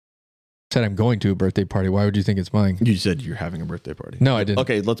said I'm going to a birthday party. Why would you think it's mine? You said you're having a birthday party. No, I didn't.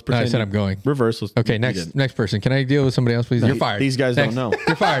 Okay, let's pretend. I said I'm going. Reverse. Okay, next person. Can I deal with somebody else, please? No, You're fired. These guys Next. don't know.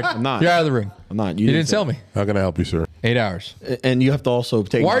 You're fired. I'm not. You're out of the room. I'm not. You didn't sell me. How can I help you, sir? 8 hours. And you have to also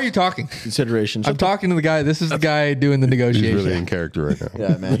take. Why are you talking? Consideration. I'm talking to the guy. This is the guy doing the He's negotiation. really in character right now.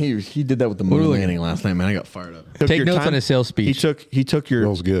 Yeah, man. He did that with the What are we moon looking landing last night, man. I got fired up. Take notes on his sales speech. He took your. That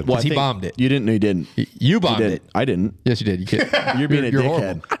was good. Well, I He think bombed it. You didn't. No, you didn't. You bombed did. it. I didn't. Yes, you did. You can't. You're being a You're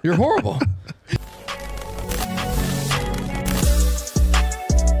dickhead. horrible. You're horrible.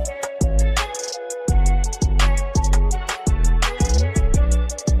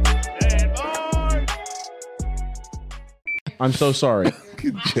 I'm so sorry,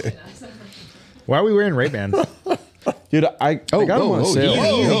 Why are we wearing Ray-Bans? dude. I got them on sale.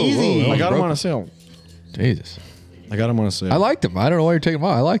 Easy. I got them on a sale. Jesus. I got them on a sale. I liked him. I don't know why you're taking them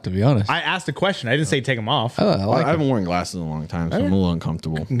off. I liked him, to be honest. I asked a question. I didn't say take them off. I I like him. haven't worn glasses in a long time, so I'm a little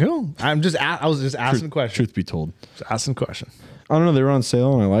uncomfortable. No, I was just asking a question. Truth be told, Just asking a question. I don't know. They were on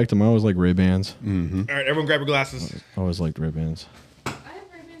sale, and I liked them. I always like Ray-Bans. All right, everyone, grab your glasses. I always liked Ray-Bans. I have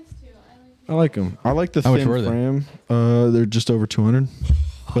Ray-Bans too. I like them. I like the How much thin were they? frame. They're just over 200,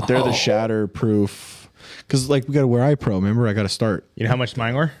 but they're the shatter proof. Because like we got to wear iPro. Remember, I got to start. You know how much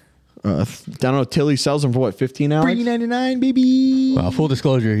mine were? I don't know. Tilly sells them for what, 15 hours? $3.99, baby. Well, full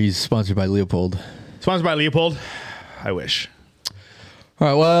disclosure, he's sponsored by Leopold. Sponsored by Leopold. I wish. All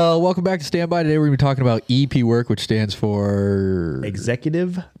right, well, welcome back to Standby. Today we're going to be talking about EP work, which stands for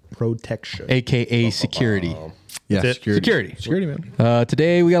Executive protection. AKA security. Yeah, That's it. security. Security. Security, man.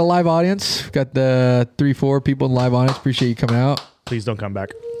 Today we got a live audience. We've got the 3-4 people in live audience. Appreciate you coming out. Please don't come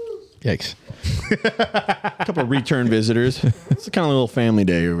back. Yikes. A couple of return visitors. It's a kind of little family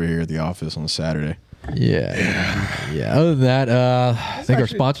day over here at the office on a Saturday. Yeah. Other than that, I think our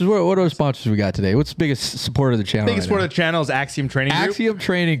sponsors. What are our sponsors we got today? What's the biggest supporter of the channel? Biggest right support now? of the channel is Axiom Training Group. Axiom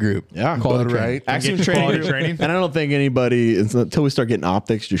Training Group. Yeah, Quality but training. right. Axiom Get your training, quality training. and I don't think anybody until we start getting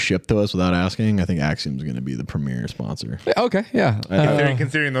optics just shipped to us without asking. I think Axiom's going to be the premier sponsor. Okay, yeah.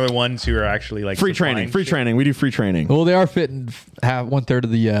 Considering they're the ones who are actually like Free supplying training, free shit. training. We do free training. Well, they are fitting half 1/3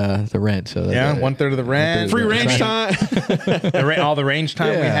 of the rent. So Yeah, 1/3 of the rent. Free range Right. time. All the range time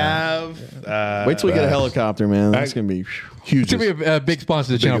we Yeah. have. Wait till we get a helicopter, man. That's going to be huge. It's gonna be a big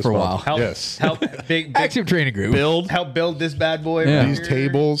sponsor of the channel for a while. Help, Yes. help, big Axiom Training Group. help build this bad boy. Yeah. right These here.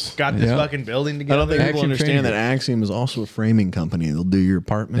 tables. Got this Yeah. fucking building I together. don't think people Axiom understand Training that Axiom is also a framing company. They'll do your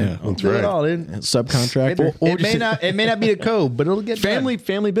apartment. Yeah. That's Do it right. all, dude. Subcontractor. It may not be a code, but it'll get family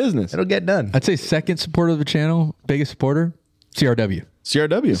business. done. It'll get done. I'd say second supporter of the channel, biggest supporter, CRW.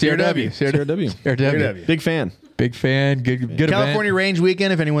 CRW. CRW. Big fan. Big fan. Good California event. Range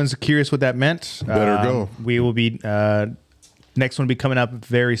Weekend. If anyone's curious what that meant, Better go. We will be. Next one will be coming up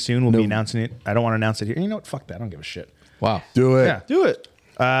very soon. We'll be announcing it. I don't want to announce it here. You know what? Fuck that. I don't give a shit. Wow. Do it. Yeah. Do it.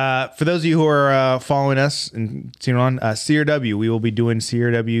 For those of you who are following us and seeing on CRW, we will be doing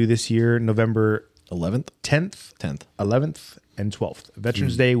CRW this year, November 11th, 10th, 10th. 11th, and 12th.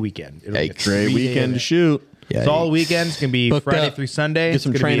 Veterans Day weekend. It'll be a Yikes. Great 3-day weekend to event. shoot. It's all weekends. It's going to be Booked Friday up. through Sunday. Get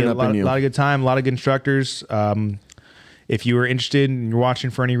some it's gonna training be up a in you. lot of good time, a lot of good instructors. If you are interested and you're watching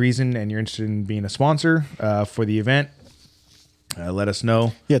for any reason and you're interested in being a sponsor for the event, let us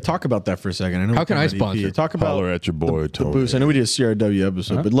know. Yeah, talk about that for a second. I know How we're can I talking about EP. sponsor? Talk about Holler at your boy, the Tony. booths. I know we did a CRW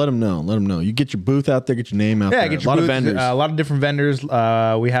episode, but let them know. Let them know. You get your booth out there, get your name out Yeah, there. get a your lot booth, of vendors. a lot of different vendors.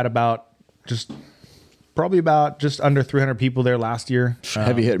 We had probably about just under 300 people there last year.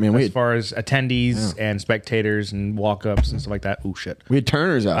 Heavy hit, man. As far as attendees and spectators and walk-ups and stuff like that. Oh, shit. We had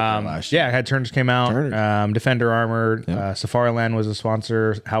Turners out there last year. Yeah, I had Turners came out. Turners. Defender Armor. Safari Land was a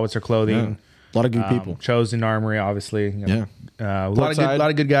sponsor. Howitzer Clothing. A lot of good people. Chosen Armory, obviously. Yeah. A lot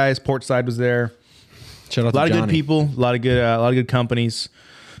of good guys. Portside was there. Shout out A lot to of Johnny. good people. A lot of good companies.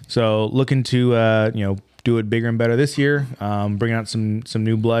 So looking to do it bigger and better this year. Bringing out some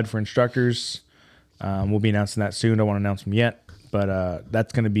new blood for instructors. We'll be announcing that soon. Don't want to announce them yet, but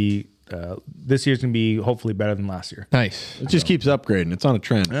that's going to be this year's going to be hopefully better than last year. Nice. It just keeps upgrading. It's on a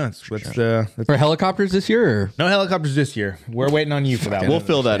trend. Yeah, that's For helicopters this year? Or? no helicopters this year. We're waiting on you for that We'll one.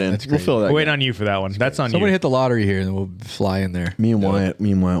 fill that in. That's We'll great. fill that We're in. waiting on you for that one. That's on Somebody you. hit the lottery here and then we'll fly in there. Me and Wyatt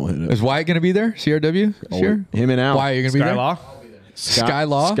will hit it. Is Wyatt going to be there? CRW? Sure. Him and Al. Wyatt, you're going to be there? Skylaw.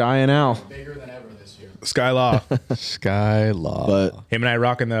 Skylaw? Sky and Al. Skylaw. Skylaw. But Him and I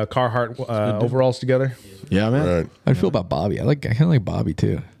rocking the Carhartt overalls together. yeah, man. Right. How do you feel about Bobby? I kind of like Bobby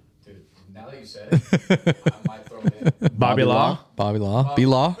too. Now that you said it, I might throw it in. Bobby Law. Bobby Law.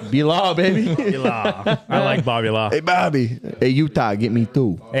 B-Law. Be law, baby. Bobby Law. I like Bobby Law. Hey, Bobby. Hey, Utah, get me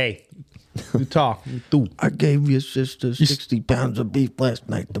through. Hey, you talk. You do. I gave your sister 60 pounds of beef last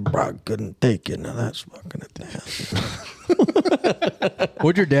night. The broad couldn't take it. Now that's fucking at the house.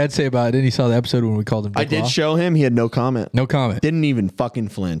 What'd your dad say about it? Didn't he saw the episode when we called him Dick I did Law? show him. He had no comment. No comment. Didn't even fucking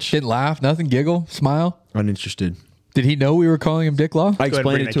flinch. Didn't laugh, nothing, giggle, smile. Uninterested. Did he know we were calling him Dick Law? I Go ahead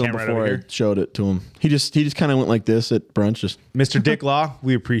and explained bring it to that him camera right before over I here. showed it to him. He just kind of went like this at brunch. Just Mr. Dick Law,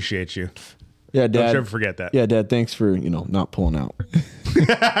 we appreciate you. yeah, Don't Dad. you ever forget that. Yeah, Dad. Thanks for not pulling out.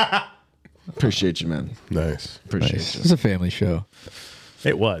 Appreciate you, man. Nice. Appreciate Nice. you. It's a family show.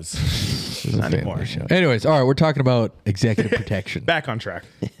 It was. It's a Not family anymore. show. Anyways, all right, we're talking about executive protection. Back on track.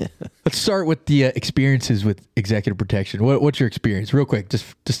 Let's start with the experiences with executive protection. What's your experience, real quick?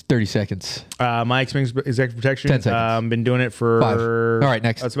 Just 30 seconds. My experience with executive protection. 10 seconds. Been doing it for 5. All right,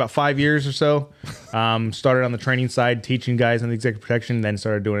 next. That's about 5 years or so. Started on the training side, teaching guys on the executive protection. Then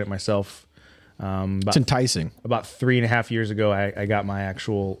started doing it myself. It's enticing. About 3.5 years ago, I got my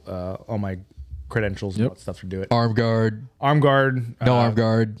actual all my credentials and all that stuff to do it. Arm guard, Arm guard, no arm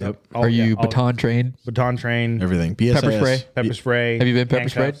guard. Yep. Are you all- baton trained? baton trained, Everything. BSIS. Pepper spray? pepper spray. Have you been pepper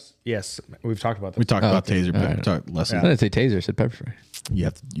sprayed? handcuffs. Yes, we've talked about that. We talked about okay. taser, All but right. we talked less. I didn't say taser, I said pepper spray. You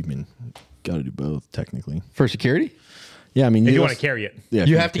have to. You mean got to do both technically. For security? Yeah, I mean If you want to carry it, Yeah,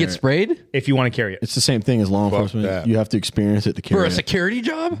 You have to get carry it. sprayed? if you want to carry it, It's the same thing as law Fuck enforcement. that. You have to experience it to carry For a it. security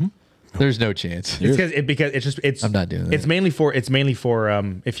job? There's no chance. because it's. I'm not doing that. It's mainly for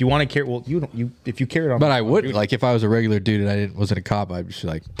if you want to carry. Well, if you carry it on. But I would, like, if I was a regular dude and I wasn't a cop, I'd just be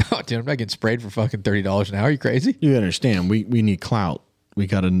like, oh, dude, I'm not getting sprayed for fucking $30 an hour. Are you crazy? You understand? We need clout. We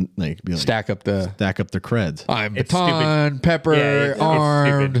gotta be like Stack up the creds. I'm It's baton, pepper, Yeah, it's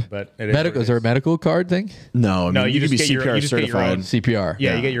armed. stupid, but it is medical, what it is there a is. medical card thing? No, I mean, No, you could be just get your- CPR you just get your certified. own- CPR.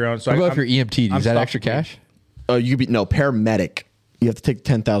 Yeah, you get your own. So What about I'm- if you're EMT? I'm Is that stopped- extra cash? You could be paramedic. You have to take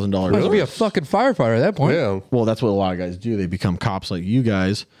 $10,000. Might as well be a fucking firefighter at that point. Yeah. Well, that's what a lot of guys do. They become cops like you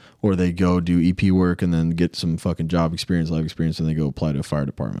guys, or they go do EP work and then get some fucking job experience, life experience, and they go apply to a fire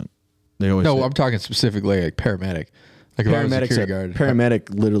department. They always No, say- I'm talking specifically like paramedic. Like if I was a security guard. paramedic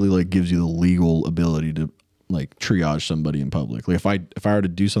literally like gives you the legal ability to like triage somebody in public. Like if I were to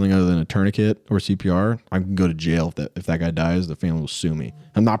do something other than a tourniquet or CPR, I can go to jail if that guy dies. The family will sue me.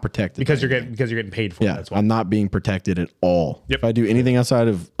 I'm not protected because by you're anything. getting paid for it. Yeah, That's why. I'm not being protected at all. Yep. If I do anything outside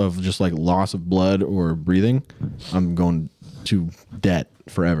of just like loss of blood or breathing, I'm going to debt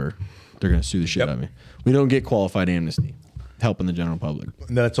forever. They're going to sue the shit out of me. We don't get qualified amnesty, helping the general public.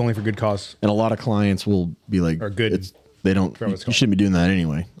 That's only for good cause. And a lot of clients will be like, Or good. They don't. Forgot what it's You called. shouldn't be doing that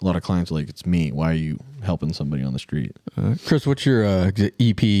anyway. A lot of clients are like, it's me. Why are you helping somebody on the street? Chris, what's your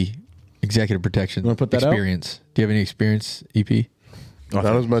EP, executive protection You wanna put that out? experience? Do you have any experience, EP? Not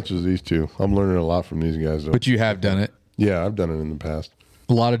as much as these two. I'm learning a lot from these guys, though. But you have done it. Yeah, I've done it in the past.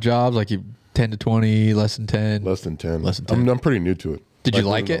 A lot of jobs, like you 10 to 20, less than 10. Less than 10. Less than 10. I'm pretty new to it. Did you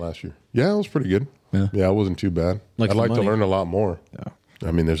like learned it? last year? Yeah, it was pretty good. Yeah. Yeah, it wasn't too bad. Like I'd the like to money. learn a lot more. Yeah.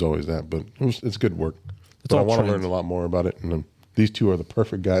 I mean, there's always that, but it's good work. But I all want to trends. learn a lot more about it, and then these two are the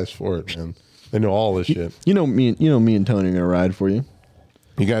perfect guys for it, man. They know all this shit. Me and Tony are gonna ride for you.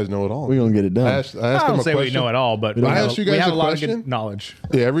 You guys know it all. We're gonna get it done. I asked I them don't a say we question. know it all, but we I have, asked you we guys have a a lot of question. good knowledge.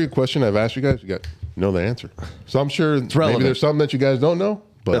 Yeah, every question I've asked you guys, you know the answer. So I'm sure maybe relevant. there's something that you guys don't know.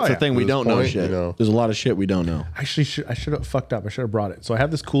 But That's the thing. We to this don't know point, shit. you know. There's a lot of shit we don't know. Actually, I should have fucked up. I should have brought it. So I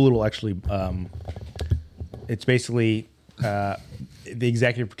have this cool little it's basically the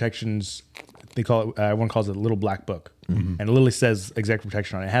executive protections. They call it. Everyone calls it a little black book, and it literally says executive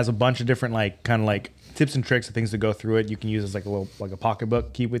protection on it. It has a bunch of different kind of tips and tricks and things to go through it. You can use as like a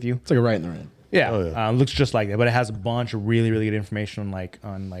pocketbook, keep with you. It's like a right in the right. Yeah, Oh, yeah. It looks just like that, but it has a bunch of really, really good information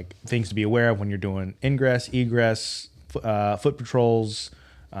on things to be aware of when you're doing ingress, egress, foot patrols,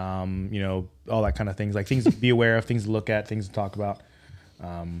 all that kind of things. Like things to be aware of, things to look at, things to talk about.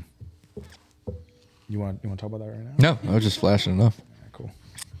 You want to talk about that right now? No, I was just flashing enough. Cool.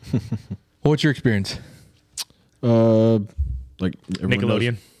 What's your experience? Like everyone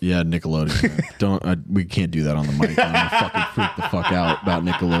Nickelodeon? knows- Yeah, Nickelodeon. Man. We can't do that on the mic. I'm gonna fucking freak the fuck out about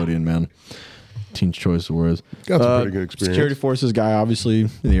Nickelodeon, man. Teen's Choice Awards. Got some pretty good experience. Security forces guy, obviously in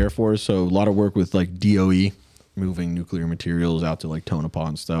the Air Force, so a lot of work with like DOE, moving nuclear materials out to like Tonopah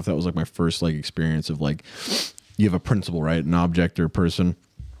and stuff. That was like my first experience of like, you have a principle, right? An object or a person,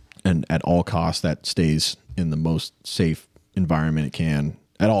 and at all costs that stays in the most safe environment it can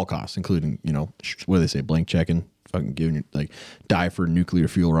at all costs, including what do they say, blank checking, fucking giving you die for nuclear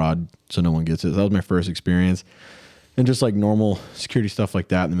fuel rod so no one gets it. That was my first experience, and just like normal security stuff like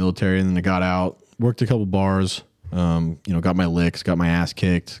that in the military. And then I got out, worked a couple bars, got my licks, got my ass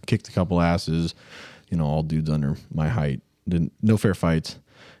kicked a couple asses, all dudes under my height. No fair fights.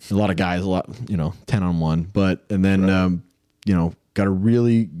 A lot of guys, 10 on 1. But and then got a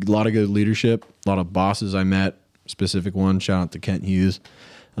lot of good leadership, a lot of bosses I met. Specific one, shout out to Kent Hughes.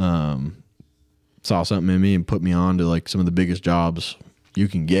 saw something in me and put me on to like some of the biggest jobs you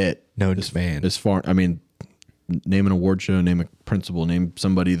can get. No demand. As far, I mean, name an award show, name a principal, name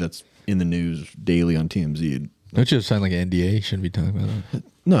somebody that's in the news daily on TMZ. Don't you sound like an NDA? You shouldn't be talking about that.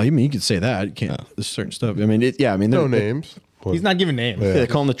 No, I mean, you could say that. You can't. There's certain stuff. I mean, I mean, No names. He's not giving names. Yeah, they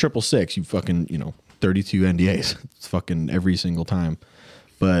call them the 666. You fucking, 32 NDAs. It's fucking every single time.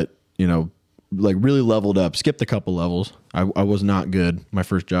 But, like really leveled up, skipped a couple levels. I was not good. My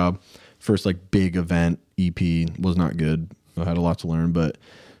first job, first like big event, EP was not good. I had a lot to learn, but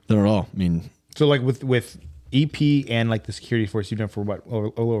not at all. I mean, So like with EP and like the security force, you've done for what, a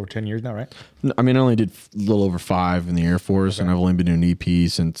little over 10 years now, right? I mean, I only did a little over 5 in the Air Force, and I've only been doing EP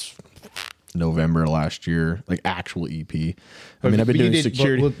since November last year, like actual EP. I mean, I've been doing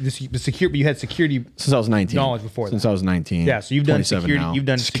security But you had security since I was 19. knowledge before since that. I was 19. Yeah, so you've done 27 security. now. You've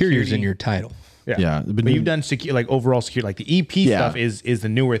done Security's in your title. Yeah, but you've done like overall security. Like the EP stuff is the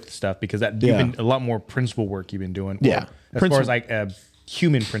newer stuff because that you've been a lot more principal work you've been doing. Yeah. as far as like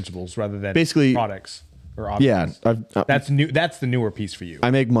human principles rather than basically products or objects. Yeah, that's new. That's the newer piece for you.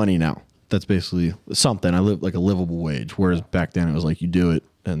 I make money now. That's basically something. I live like a livable wage. Whereas back then it was like you do it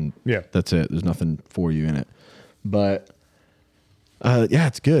and that's it. There's nothing for you in it. But yeah,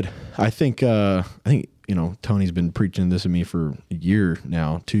 it's good. I think Tony's been preaching this to me for a year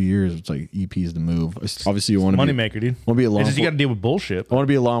now, 2 years. It's like EP's the move. Obviously, you want to money maker, dude. Want to be a law. It's just you got to deal with bullshit. I want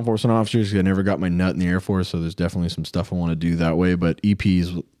to be a law enforcement officer because I never got my nut in the Air Force, so there's definitely some stuff I want to do that way. But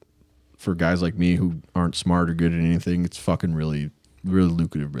EPs for guys like me who aren't smart or good at anything, it's fucking really, really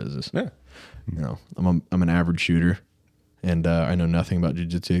lucrative business. Yeah. I'm an average shooter, and I know nothing about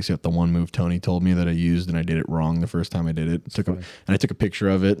jiu-jitsu except the one move Tony told me that I used, and I did it wrong the first time I did it. I took a picture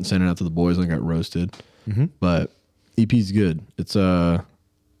of it and sent it out to the boys, and I got roasted. Mm-hmm. But EP's good. It's I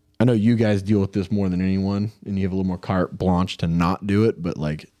know you guys deal with this more than anyone, and you have a little more carte blanche to not do it. But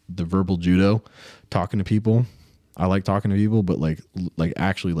like the verbal judo, talking to people, I like talking to people, but like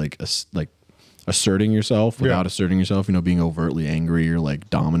actually like asserting yourself without asserting yourself. Being overtly angry or like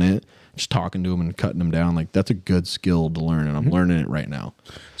dominant. Just talking to them and cutting them down, like that's a good skill to learn, and I'm learning it right now.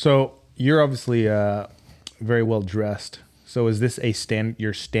 So you're obviously very well dressed. So is this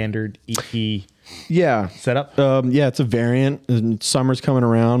your standard EP setup? Yeah, it's a variant. And summer's coming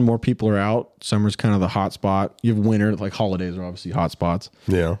around, more people are out. Summer's kind of the hot spot. You have winter, like holidays are obviously hot spots.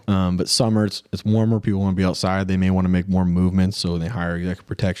 Yeah. But summer, it's warmer. People want to be outside. They may want to make more movements, so they hire executive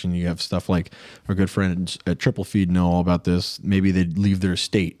protection. You have stuff like our good friend at Triple Feed know all about this. Maybe they'd leave their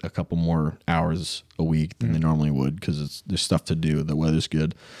state a couple more hours a week than they normally would because there's stuff to do. The weather's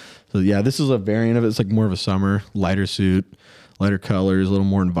good. So yeah, this is a variant of it. It's like more of a summer, lighter suit, lighter colors, a little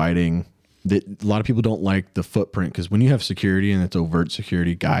more inviting. A lot of people don't like the footprint because when you have security and it's overt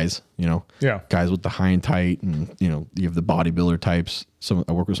security, guys, guys with the high and tight, and you have the bodybuilder types.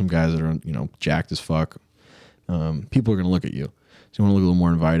 I work with some guys that are jacked as fuck. People are gonna look at you, so you want to look a little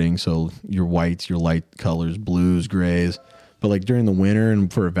more inviting. So your whites, your light colors, blues, grays. But like during the winter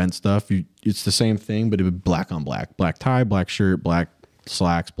and for event stuff, it's the same thing, but it would be black on black, black tie, black shirt, black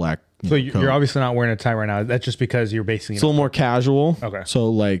slacks, black. So you're obviously not wearing a tie right now. That's just because you're basically it's a little more casual. Okay.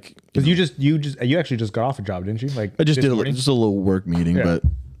 So like, because you actually just got off a job, didn't you? Like I just this did morning? just a little work meeting, but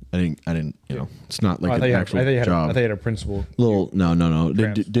I didn't. It's not like an actual job. I thought you had a principal. No.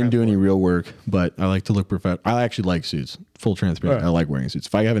 Didn't do any real work, but I like to look professional. I actually like suits. Full transparency. I like wearing suits.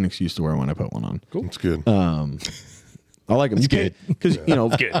 If I have an excuse to wear one, I put one on. Cool. It's good. I like them. You can't because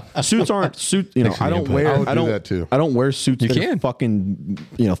suits aren't suits. I don't wear. I don't do that too. I don't wear suits. That are fucking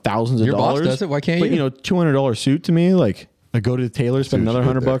thousands of Your dollars. boss does it. Why can't you? you? $200 suit to me, like I go to the tailor, spend another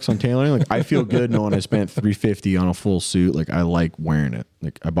 $100 on tailoring. Like I feel good knowing I spent $350 on a full suit. Like I like wearing it.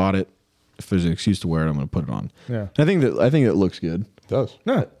 Like I bought it. If there's an excuse to wear it, I'm going to put it on. Yeah. I think it looks good. It does.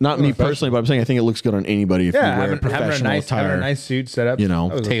 No, not me personally, but I'm saying I think it looks good on anybody if you wear professional attire. Having a nice suit set up.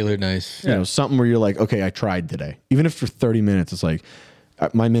 Tailored nice. Something where you're like, okay, I tried today. Even if for 30 minutes, it's like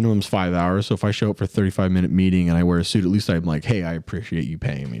my minimum's 5 hours. So if I show up for a 35-minute meeting and I wear a suit, at least I'm like, hey, I appreciate you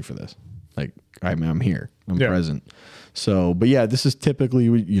paying me for this. Like I'm here. I'm present. So, but yeah, this is typically,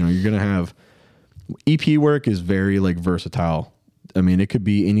 you're going to have EP work is very like versatile. I mean, it could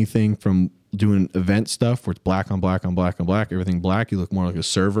be anything from doing event stuff where it's black on black on black on black, everything black. You look more like a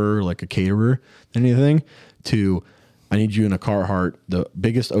server, like a caterer than anything, to I need you in a Carhartt, the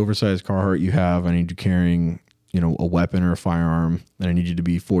biggest oversized Carhartt you have. I need you carrying, a weapon or a firearm, and I need you to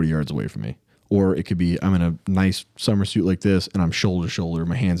be 40 yards away from me. Or it could be I'm in a nice summer suit like this, and I'm shoulder to shoulder,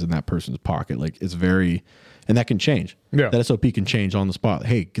 my hands in that person's pocket. Like it's very, and that can change. Yeah. That SOP can change on the spot.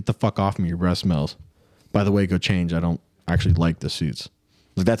 Hey, get the fuck off me. Your breath smells. By the way, go change. I don't actually like the suits.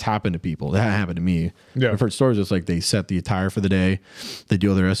 Like that's happened to people. That happened to me. Yeah. I've heard stories. It's like they set the attire for the day. They do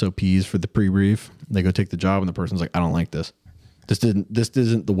all their SOPs for the pre-brief. They go take the job and the person's like, I don't like this. This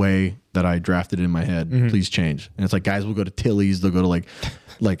isn't the way that I drafted it in my head. Please change. And it's like guys will go to Tilly's. They'll go to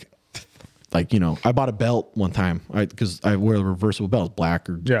like I bought a belt one time because I wear a reversible belt, black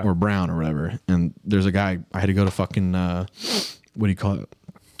or brown or whatever. And there's a guy I had to go to fucking what do you call it?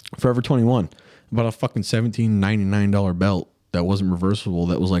 Forever 21. I bought a fucking $17.99 belt that wasn't reversible.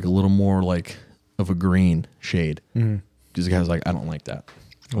 That was like a little more like of a green shade. Because the guy was like, I don't like that.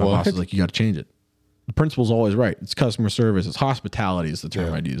 My boss was like, you got to change it. The principal's always right. It's customer service. It's hospitality is the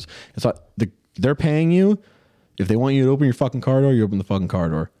term I'd use. It's not they're paying you. If they want you to open your fucking car door, you open the fucking car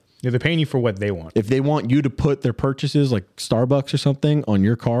door. Yeah, they're paying you for what they want. If they want you to put their purchases like Starbucks or something on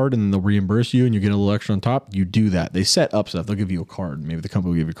your card and then they'll reimburse you and you get a little extra on top, you do that. They set up stuff. They'll give you a card. Maybe the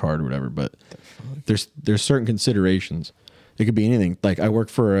company will give you a card or whatever. But there's certain considerations. It could be anything. Like I work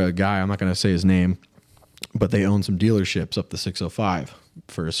for a guy. I'm not going to say his name, but they own some dealerships up the 605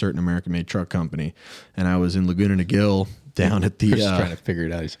 for a certain American-made truck company. And I was in Laguna Niguel down at the Just trying to figure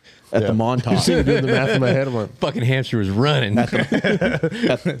it out. at the Montage. Doing the math in my head. I'm like, Fucking hamster was running. at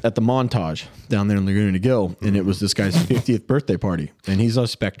the Montage down there in Laguna Niguel, and it was this guy's 50th birthday party. And he's on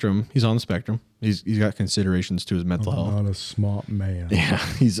spectrum. He's on the spectrum. He's got considerations to his mental health. Not a smart man. Yeah,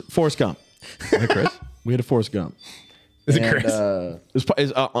 he's Forrest Gump. Hey, Chris. We had a Forrest Gump. Is it And, Chris?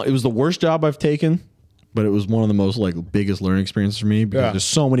 it was the worst job I've taken, but it was one of the most like biggest learning experiences for me because there's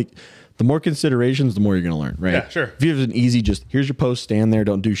so many. The more considerations, the more you're going to learn, right? Yeah, sure. If you have an easy, just here's your post, stand there,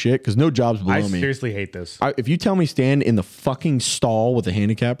 don't do shit, because no job's below I me. seriously hate this. If you tell me stand in the fucking stall with a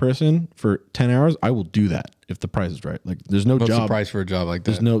handicapped person for 10 hours, I will do that if the price is right. Like, there's no What's job. the price for a job like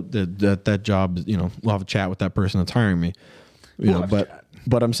that? There's no that job. We'll have a chat with that person that's hiring me.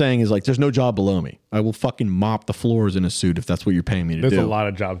 But I'm saying is like, there's no job below me. I will fucking mop the floors in a suit if that's what you're paying me to There's do. a lot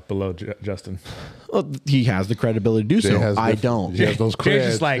of jobs below Justin. Well, he has the credibility to do so. I don't. He has those creds. Jay's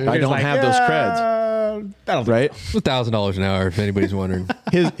just like, I don't have those creds. That'll Right? It's $1,000 an hour if anybody's wondering.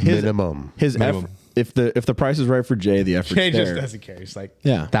 His Minimum. Minimum. If the price is right for Jay, the effort's Jay there. just doesn't care. He's like,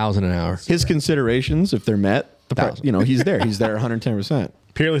 Yeah. 1,000 an hour. His considerations, if they're met, the price, 1,000. he's there. He's there 110%.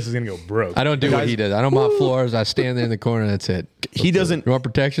 Peerless is gonna go broke. I don't do what Guys- he does. I don't mop floors. I stand there in the corner. That's it. He doesn't. You want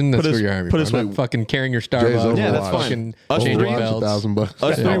protection? That's Put what us- you're hiring me put for. us I'm not with- fucking carrying your Jay's Starbucks. Yeah, that's overwatch. fine. Fucking Us changing three- belts. $1,000.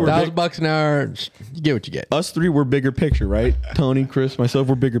 Us three were big, $1,000 an hour. You get what you get. us three were bigger picture, right? Tony, Chris, myself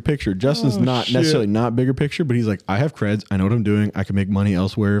were bigger picture. Justin's not necessarily not bigger picture, but he's like, I have creds. I know what I'm doing. I can make money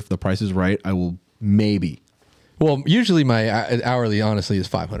elsewhere. If the price is right, I will maybe. Well, usually my hourly, honestly, is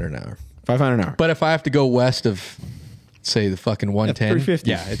 $500 an hour. 500 an hour. But if I have to go west of, say, the fucking 110, $350.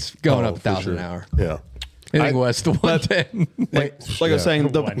 yeah, it's going up for 1,000 sure. an hour. Yeah. Anything west of 110. like I was saying,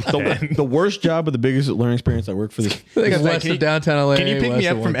 the worst job of the biggest learning experience I worked for this. Like Like, west can of you- downtown LA. Can you pick west me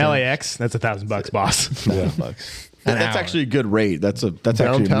of up from 110. LAX? That's $1,000, boss. $1,000. That's hour. actually a good rate. That's actually a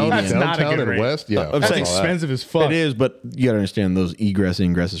Downtown, median. That's not a downtown good and rate. west. Yeah. I'm That's saying expensive as fuck. It is, but you got to understand those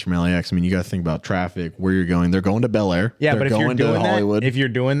ingresses from LAX. I mean, you got to think about traffic, where you're going. They're going to Bel Air. Yeah, They're but if you're going to doing Hollywood. that, if you're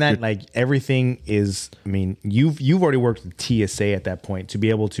doing that, like everything is. I mean, you've already worked with TSA at that point to be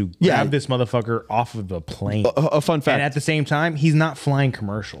able to grab this motherfucker off of the plane. a fun fact. And at the same time, he's not flying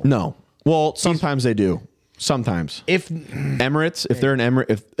commercial. No. Well, sometimes they do. Sometimes. If Emirates, if they're an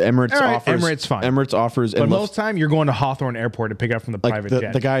if Emirates All right, offers Emirates, fine. Emirates offers but and most time you're going to Hawthorne Airport to pick up from the like private the,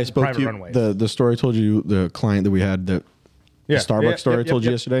 jet. the guy I spoke private to, runways. the story I told you, the client that we had, the Starbucks Yeah, story I yep, told you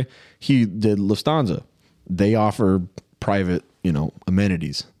yep. yesterday, he did Lufthansa. They offer private,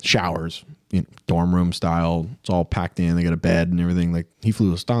 amenities, showers, dorm room style. It's all packed in. They got a bed and everything. Like he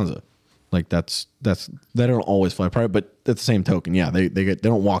flew Lufthansa. Like that's they don't always fly private, but at the same token, yeah, they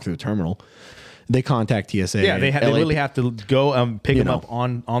don't walk through the terminal. They contact TSA. yeah, they literally have to go pick You him know. up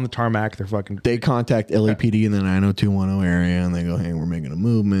on the tarmac. They're fucking. They contact LAPD in the 90210 area, and they go, "Hey, we're making a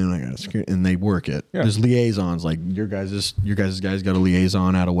movement. I got to secure," and they work it. Yeah. There's liaisons, like your guys' guys got a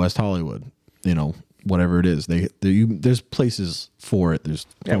liaison out of West Hollywood. Whatever it is, there's places for it. There's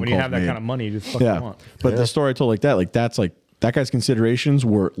Yeah, phone when you calls have that made. kind of money, you just fucking Yeah, want. but the story I told that's that guy's considerations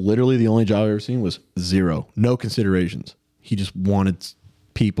were literally the only job I've ever seen was zero, no considerations. He just wanted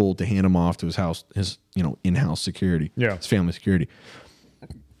people to hand him off to his house, his in-house security, his family security.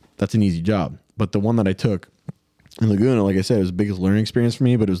 That's an easy job. But the one that I took in Laguna, like I said, it was the biggest learning experience for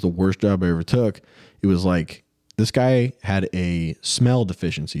me, but it was the worst job I ever took. It was like this guy had a smell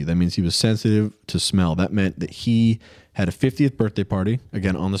deficiency. That means he was sensitive to smell. That meant that he had a 50th birthday party,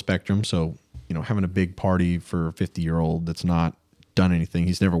 again, on the spectrum. So, having a big party for a 50-year-old that's not done anything.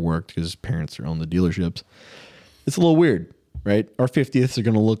 He's never worked because his parents own the dealerships. It's a little weird, right? Our 50ths are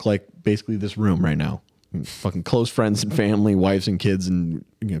going to look like basically this room right now. fucking close friends and family, wives and kids, and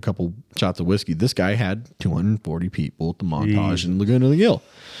a couple shots of whiskey. This guy had 240 people at the Montage in Laguna de Gil.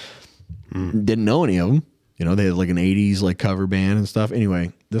 Didn't know any of them. They had like an 80s like cover band and stuff.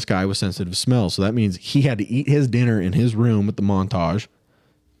 Anyway, this guy was sensitive to smell. So that means he had to eat his dinner in his room at the Montage.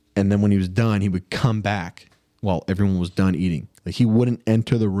 And then when he was done, he would come back while everyone was done eating. Like he wouldn't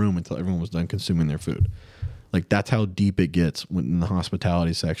enter the room until everyone was done consuming their food. Like that's how deep it gets when in the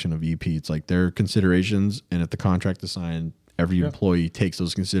hospitality section of EP. It's like there are considerations, and if the contract is signed, every employee takes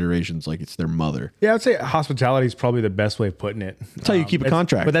those considerations like it's their mother. Yeah, I would say hospitality is probably the best way of putting it. That's how you keep a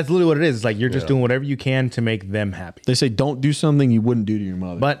contract. But that's literally what it is. It's like you're just doing whatever you can to make them happy. They say don't do something you wouldn't do to your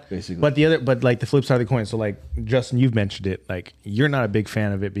mother. But basically, but like the flip side of the coin. So like Justin, you've mentioned it. Like you're not a big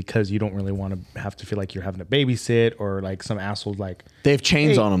fan of it because you don't really want to have to feel like you're having to babysit or like some assholes like they have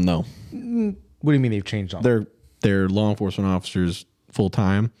chains on them though. What do you mean they've changed on them? They're law enforcement officers full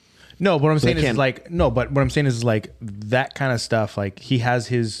time. No, but what I'm saying is like no, but what I'm saying is like that kind of stuff. Like he has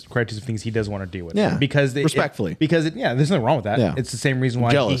his criteria of things he doesn't want to deal with. Yeah, because respectfully, there's nothing wrong with that. Yeah. It's the same reason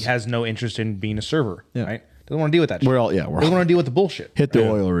why he has no interest in being a server. Yeah. Right, doesn't want to deal with that. We're all doesn't want to deal with the bullshit. Hit the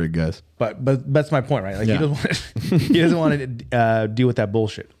oil rig, guys. But that's my point, right? Like he doesn't want to deal with that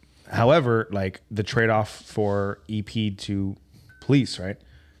bullshit. However, like the trade off for EP to police, right?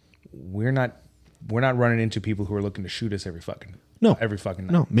 We're not running into people who are looking to shoot us every fucking night.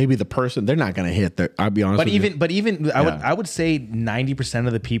 No, maybe the person they're not going to hit. I'll be honest. But even I would say 90%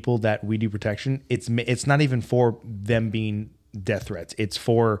 of the people that we do protection, it's not even for them being death threats. It's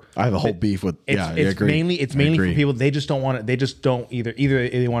for I have a whole beef with. It's mainly for people they just don't want it. They just don't either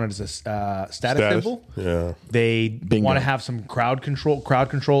they want it as a status symbol. Yeah, they want to have some crowd control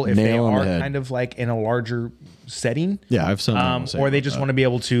if they are kind of like in a larger setting. Yeah, I have some. Or they just want to be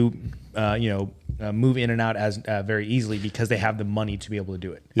able to move in and out as very easily because they have the money to be able to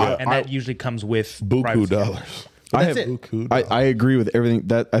do it. Yeah, and that usually comes with buku dollars. I agree with everything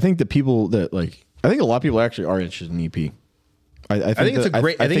that I think the people that like. I think a lot of people actually are interested in EP. I think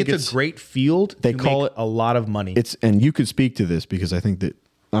it's a great field. They call it a lot of money. And you could speak to this because I think that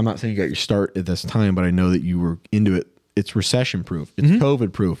I'm not saying you got your start at this time, but I know that you were into it. It's recession proof. It's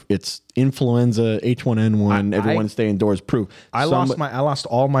COVID proof. It's influenza, H1N1. Everyone stay indoors proof. I lost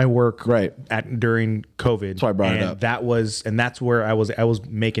all my work during COVID. That's why I brought it up. That's where I was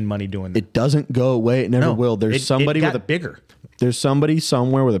making money doing that. It doesn't go away. It never will. There's somebody with a bigger. There's somebody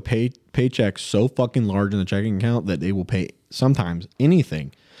somewhere with a paycheck so fucking large in the checking account that they will pay sometimes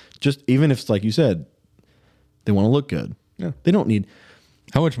anything. Just even if it's like you said, they want to look good. Yeah. They don't need.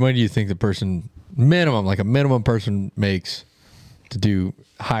 How much money do you think the person minimum person makes to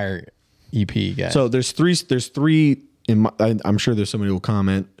hire EP guys? So there's three. I'm sure there's somebody who will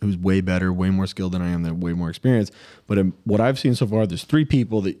comment who's way better, way more skilled than I am, that way more experience. But what I've seen so far, there's three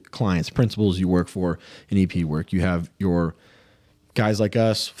people clients, principals you work for in EP work. You have your guys like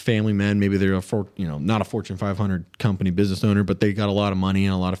us, family men. Maybe they're not a Fortune 500 company business owner, but they got a lot of money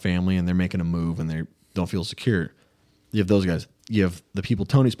and a lot of family, and they're making a move and they don't feel secure. You have those guys. You have the people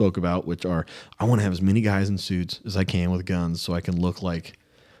Tony spoke about, which are, I want to have as many guys in suits as I can with guns so I can look like,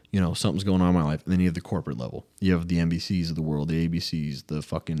 something's going on in my life. And then you have the corporate level. You have the NBCs of the world, the ABCs, the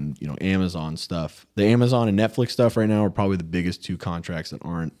fucking, Amazon stuff. The Amazon and Netflix stuff right now are probably the biggest two contracts that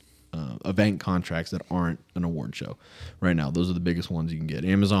aren't event contracts that aren't an award show right now. Those are the biggest ones you can get.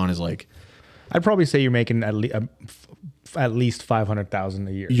 Amazon is like, I'd probably say you're making at least $500,000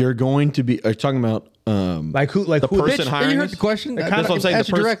 a year. You're going to be. Are you talking about the person hiring? You heard us? the question. That's what I'm saying.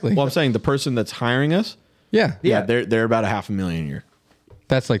 Directly. Well, I'm saying the person that's hiring us. Yeah. They're about $500,000 a year.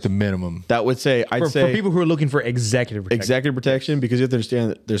 That's like the minimum. That would say for people who are looking for executive protection. Because you have to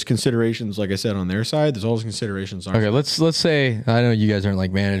understand that there's considerations, like I said, on their side. There's always considerations on. Okay, let's say I know you guys aren't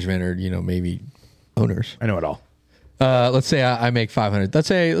like management or maybe owners. I know it all. Let's say I make 500. Let's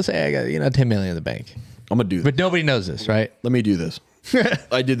say I got 10 million in the bank. I'm gonna do this. But nobody knows this, right? Let me do this.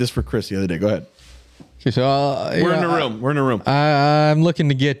 I did this for Chris the other day. Go ahead. Okay, so we're in a room. I'm looking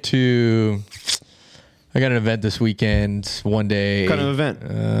to get to. I got an event this weekend. One day. What kind of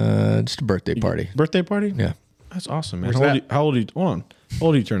event? Just a birthday party. Birthday party? Yeah. That's awesome, man. How old are you? Hold on. How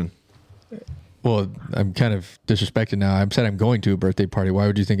old are you turning? Well, I'm kind of disrespected now. I said I'm going to a birthday party. Why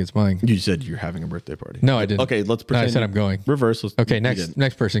would you think it's mine? You said you're having a birthday party. No, I didn't. Okay, let's pretend. No, I said I'm going. Reverse. Okay,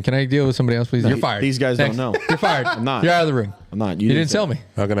 next person. Can I deal with somebody else, please? You're fired. These guys don't know. You're fired. I'm not. You're out of the room. I'm not. You didn't tell me.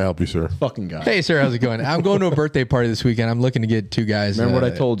 How can I help you, sir? Fucking guy. Hey, sir, how's it going? I'm going to a birthday party this weekend. I'm looking to get two guys. Remember what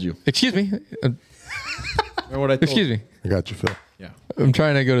I told you? Excuse me. Remember what I told Excuse you? me. I got you, Phil. Yeah. I'm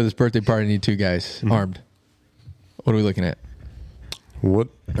trying to go to this birthday party. I need two guys armed. What are we looking at? What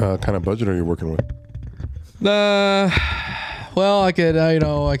kind of budget are you working with? Well, I could,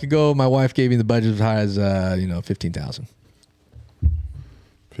 I could go. My wife gave me the budget as high as, 15,000.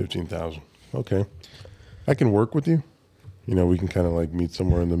 15,000. Okay. I can work with you. We can kind of like meet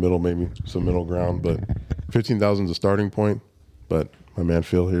somewhere in the middle, maybe some middle ground, but 15,000 is a starting point. But my man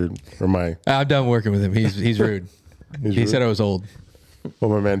Phil here, or I'm done working with him. He's rude. He said I was old.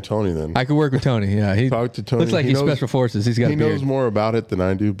 Well, my man Tony then. I could work with Tony. Yeah, he Talk to Tony. looks like He he's knows- special forces. He's got He a beard. knows more about it than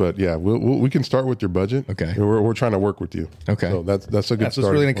I do, but yeah, we can start with your budget. Okay. And we're trying to work with you. Okay. So that's a good That's what's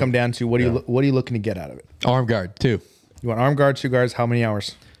starting really going to come point. down to. What are you looking to get out of it? Arm guard, 2. You want arm guard, 2 guards? How many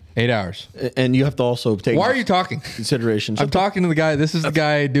hours? 8 hours. And you have to also take Why are you talking? consideration. I'm talking to the guy. This is the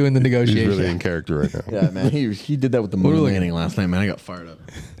guy doing the He's negotiation. really in character right now. Yeah, man. He did that with the What are we moon looking landing last night, man. I got fired up.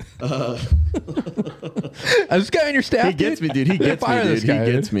 This guy on your staff. He gets me, dude. He gets me, Fire dude. this guy,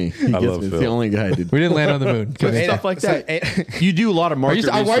 He gets me. He gets love me. It's Phil. the only guy, dude. We didn't land on the moon. But Okay. stuff like that. You do a lot of Are market you,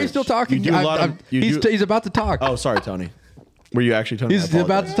 why are you research. still talking? You do a lot of. He's about to talk. Oh, sorry, Tony. Were you actually Tony? He's I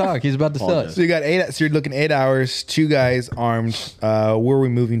about apologize. to talk. He's about to Apologize. start. So you got 8. So you're looking 8 hours, 2 guys armed. Where are we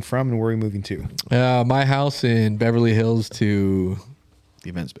moving from, and where are we moving to? My house in Beverly Hills to. The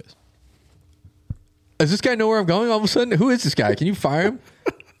event space. Does this guy know where I'm going all of a sudden? Who is this guy? Can you fire him?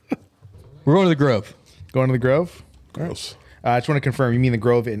 We're going to the Grove. Going to the Grove. Gross. I just want to confirm. You mean the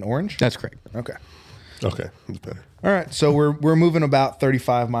Grove in Orange? That's correct. Okay. Okay, that's better. All right. So we're moving about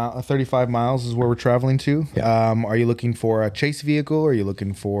 35 miles is where we're traveling to. Yeah. Are you looking for a chase vehicle? Or are you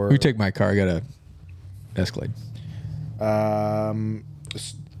looking for? We take my car. I got a Escalade. Can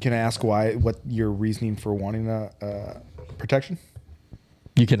I ask why? What your reasoning for wanting protection?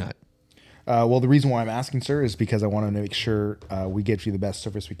 You cannot. Well, the reason why I'm asking, sir, is because I want to make sure we get you the best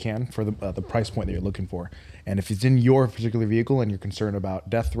service we can for the price point that you're looking for. And if it's in your particular vehicle and you're concerned about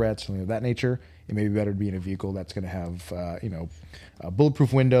death threats, something of that nature, it may be better to be in a vehicle that's going to have,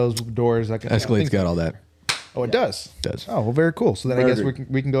 bulletproof windows, doors. That kind of Escalade's things. got all that. Oh, it does. Does. Oh, well, very cool. So then I guess Murdered.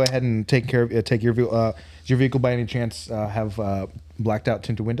 we can go ahead and take care of take your vehicle. Does your vehicle by any chance have blacked out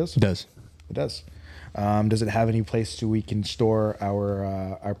tinted windows? It does. It does. Does it have any place to we can store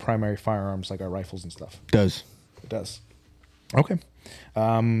our primary firearms like our rifles and stuff? Does. It does. Okay.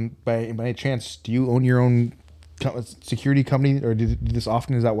 By any chance, do you own your own security company, or do you do this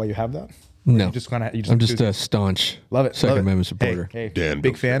often? Is that why you have that? Or No. You just kind of. I'm just a staunch love it. Second love it. Amendment supporter. Hey, Dan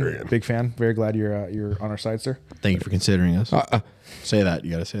big fan. Bilzerian. Big fan. Very glad you're on our side, sir. Thank you for considering us. Say that. You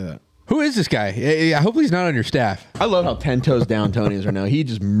got to say that. Who is this guy? I hope he's not on your staff. I love how 10 toes down Tony is right now. He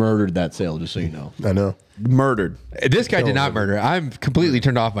just murdered that sale, just so you know. I know. Murdered. This guy did not murder. I'm completely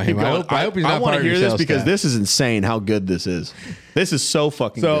turned off by him. I hope he's not want part to of hear your this sales because staff. this is insane how good this is. This is so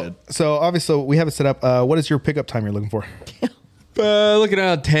fucking good. So obviously we have it set up. What is your pickup time you're looking for? Looking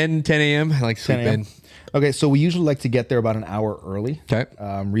around 10 a.m. I like to sleep 10 a.m. in. Okay, so we usually like to get there about an hour early. Okay.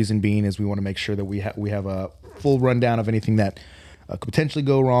 Reason being is we want to make sure that we have a full rundown of anything that could potentially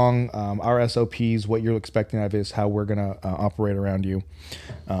go wrong. Our SOPs, what you're expecting of us, how we're gonna operate around you,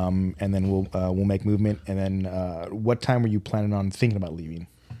 and then we'll make movement. And then what time were you planning on thinking about leaving?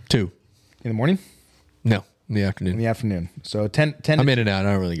 2. In the morning? No, in the afternoon. In the afternoon. So 10 I'm in and out.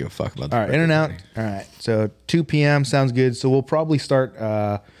 I don't really give a fuck about that. All right, in and out. All right, so 2 p.m. sounds good. So we'll probably start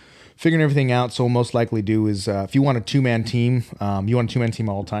figuring everything out. So we'll most likely do is if you want a 2-man team, you want a 2-man team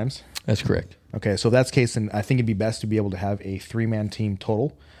at all times. That's correct. Okay, so if that's the case, then I think it'd be best to be able to have a 3-man team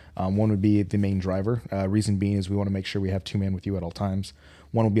total. One would be the main driver. Reason being is we want to make sure we have 2 men with you at all times.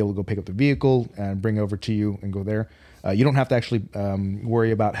 One will be able to go pick up the vehicle and bring it over to you and go there. You don't have to actually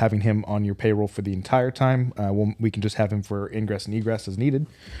worry about having him on your payroll for the entire time. We can just have him for ingress and egress as needed.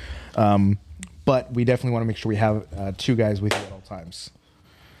 But we definitely want to make sure we have 2 guys with you at all times.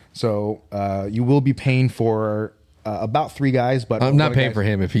 So you will be paying for about 3 guys, but I'm not paying for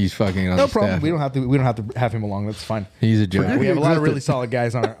him if he's fucking on No the problem. staff. We don't have to have him along. That's fine. He's a joke. We have a lot of really solid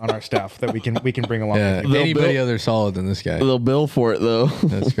guys on our staff that we can bring along. Yeah, with if us. anybody other solid than this guy. They'll bill for it though.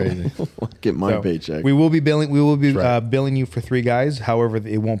 That's crazy. Get my So, paycheck. We will be billing. We will be right. billing you for 3 guys. However,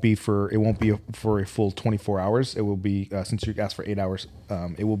 it won't be for a full 24 hours. It will be since you asked for 8 hours.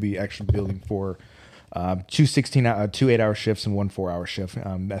 It will be actually billing for 2 8-hour shifts and 1 4-hour shift.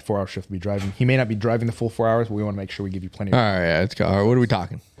 That 4-hour shift will be driving. He may not be driving the full 4 hours, but we want to make sure we give you plenty. All right, let's go. All right, what are we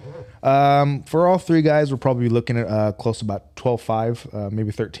talking? For all 3 guys, we're probably looking at close to about 12.5,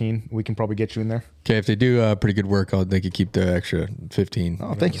 maybe 13. We can probably get you in there. Okay, if they do pretty good work, they could keep the extra 15.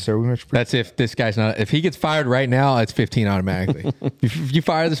 Oh, thank you, sir. We much appreciate. That's if this guy's not. If he gets fired right now, it's 15 automatically. If you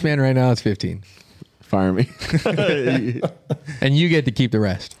fire this man right now, it's 15, Fire me. and you get to keep the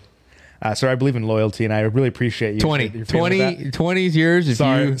rest. So I believe in loyalty, and I really appreciate you. 20 is yours. If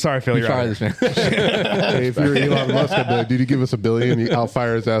Sorry, Phil, you you're fire right. this man. Hey, if you're Elon Musk, I'd be like, dude, you give us $1 billion, I'll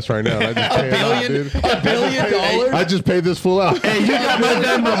fire his ass right now. And I just pay it out, dude. $1 billion? I just paid this fool out. Hey, you got my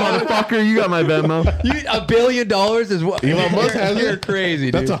Venmo, motherfucker. You got my Venmo. $1 billion is what? Elon Musk has You're it.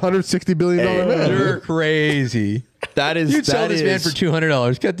 crazy, dude. That's $160 billion man. You're crazy. That is You'd sell that this man is- for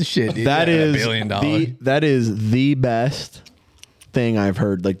 $200. Cut the shit, dude. That is $1 billion. that is the best thing I've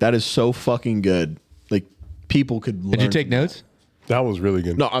heard. Like that is so fucking good. Like people could. Did you take notes? That was really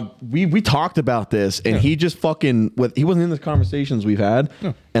good. No, we talked about this, and he just fucking. He wasn't in the conversations we've had,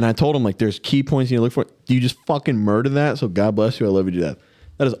 and I told him like, there's key points you need to look for. You just fucking murder that. So God bless you. I love you to do that.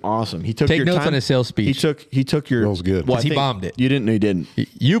 That is awesome. He took Take your notes time. on his sales speech. He took your. That was good. Well, I He think bombed it. You didn't. No, you didn't.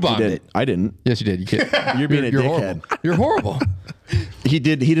 You bombed did. it. I didn't. Yes, you did. You kid. You're being a You're dickhead. horrible. You're horrible. He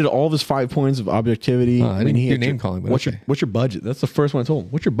did all of his 5 points of objectivity. I didn't he do had name calling, but what's okay. your budget? That's the first one I told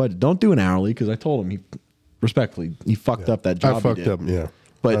him. What's your budget? Don't do an hourly because I told him respectfully he fucked up that job. I he fucked did. up, yeah.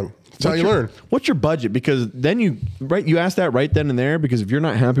 But That's how you learn. What's your budget? Because then you ask that right then and there. Because if you're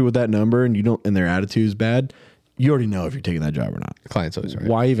not happy with that number and their attitude is bad, you already know if you're taking that job or not. Client's always right.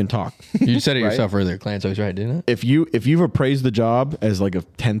 Why even talk? You said it Right? yourself earlier. Client's always right, didn't it? If you've appraised the job as like a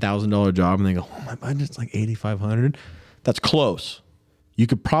 $10,000 job and they go, oh, my budget's like $8,500, that's close. You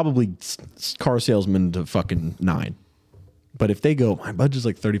could probably car salesman to fucking 9. But if they go, my budget's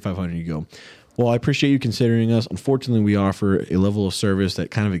like $3,500, you go, well, I appreciate you considering us. Unfortunately, we offer a level of service that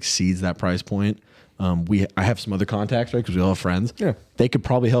kind of exceeds that price point. I have some other contacts, right? Because we all have friends. Yeah. They could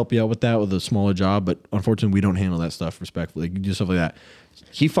probably help you out with that with a smaller job, but unfortunately, we don't handle that stuff respectfully. You do stuff like that.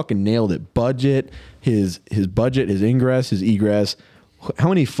 He fucking nailed it. Budget, his budget, his ingress, his egress. How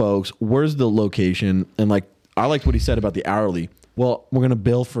many folks? Where's the location? And like, I liked what he said about the hourly. Well, we're gonna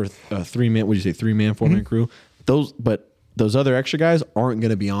bill for 3-man. What did you say? 3-man, 4-man crew. Those other extra guys aren't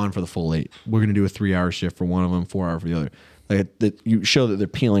gonna be on for the full 8. We're gonna do a 3-hour shift for one of them, 4-hour for the other. Like that, you show that they're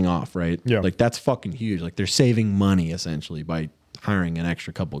peeling off, right? Yeah. Like that's fucking huge. Like they're saving money essentially by hiring an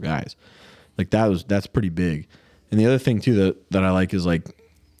extra couple guys. Like that's pretty big. And the other thing too that I like is like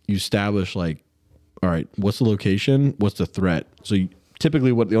you establish like, all right, what's the location? What's the threat? So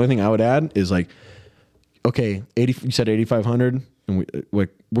typically, the only thing I would add is like, okay, you said 8,500, and we're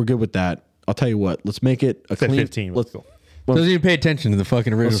good with that. I'll tell you what, let's make it a Said clean. 15. Let's Cool. Doesn't even pay attention to the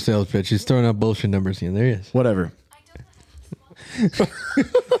fucking original sales pitch. He's throwing out bullshit numbers again. There he is. whatever.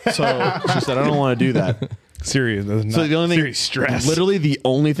 So she said, I don't want to do that. Serious. So the only thing, serious stress. literally the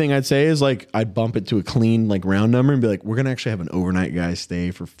only thing I'd say is like I'd bump it to a clean like round number and be like, we're gonna actually have an overnight guy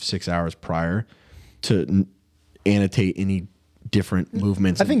stay for 6 hours prior to annotate any different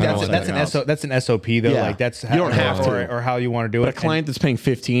movements. I think and that's an SOP though. Yeah. Like that's You don't have to. or how you want to do But it. a client that's paying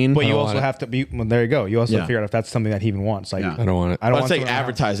 15, But you don't also want it. have to be. Well, there you go. You also Yeah. figure out if that's something that he even wants. Like Yeah. I don't want it. I don't I'd want say someone around.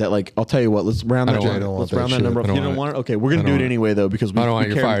 advertise that. Like, I'll tell you what. Let's round I that. don't want it. I don't Let's want round that that shit. number I up. don't You don't want want it. Okay, we're gonna I do don't it want it. anyway though because we. I don't want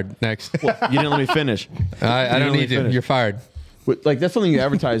we it. You're care- fired. Next. You didn't let me finish. I don't let me need to. finish. You're fired. Like that's something you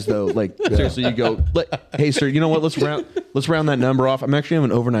advertise though. Like seriously, you go, hey sir, you know what? Let's round that number off. I'm actually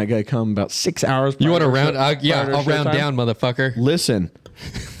having an overnight guy come about 6 hours. You want to prior round? prior to I'll show round time. down, motherfucker. Listen,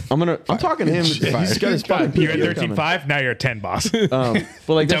 I'm talking to him. He's got his fucking You're at PTO coming. 13.5. Now you're at 10, boss. But like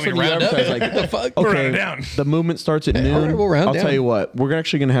Tell that's me something you round up. advertise. Like What the fuck? We're okay, rounding down. the movement starts at noon. all right, we'll round I'll down. tell you what, we're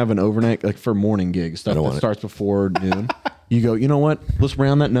actually going to have an overnight, like for morning gigs, stuff that want it. starts before noon. You go, you know what? Let's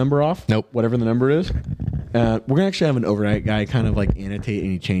round that number off. Nope. Whatever the number is. We're going to actually have an overnight guy kind of like annotate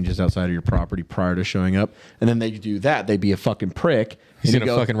any changes outside of your property prior to showing up. And then they do that. They be a fucking prick. He's And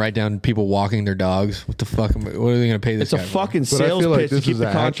gonna you go, fucking write down people walking their dogs. What the fuck? What are they gonna pay this it's a guy for? fucking But I sales feel like pitch to this keep is the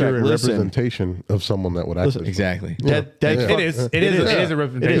an contract. accurate Listen. representation of someone that would actually. Exactly. That Yeah. It is. It is a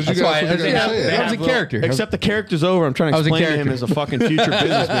representation. That's why That's what you gotta say. I was in character. Except the character's over. I'm trying to I was in explain to him character. as a fucking future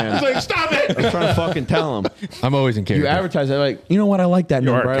businessman. Like, stop it! I'm trying to fucking tell him. I'm always in character. You advertise that like, you know what? I like that You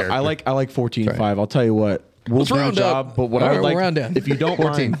are number. a character. I like 14.5. I'll tell you what. We'll Let's do a round job, up. but what All I right, would we'll like, round down. if you don't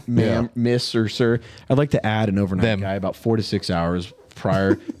 14. mind, ma'am, miss, or sir, I'd like to add an overnight Them. guy about 4 to 6 hours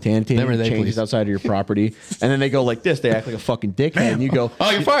prior to annotating Them or they, changes please. outside of your property. And then they go like this. They act like a fucking dickhead. And you go, Oh,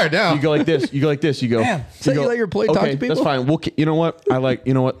 you're fired now. You go like this. You go like this. You go. Damn. So you let your employee talk okay, to people? That's fine. You know what?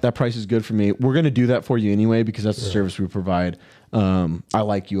 You know what? That price is good for me. We're gonna do that for you anyway because that's the service we provide. I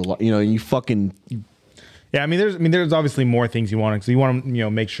like you a lot. You know, you fucking. Yeah, I mean, there's obviously more things you want because you want to,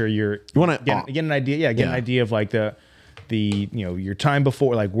 make sure you wanna- get an idea. Yeah, get an Yeah. idea of like the your time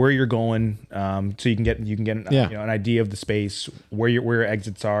before, like where you're going, so you can get Yeah. an idea of the space, where your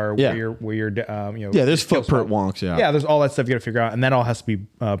exits are, Yeah. where your Yeah, there's footprint wonks. Yeah, there's all that stuff you got to figure out, and that all has to be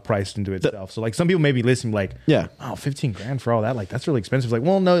priced into itself. So like some people may be listening, like, Yeah. oh, 15 grand for all that, like that's really expensive. Like,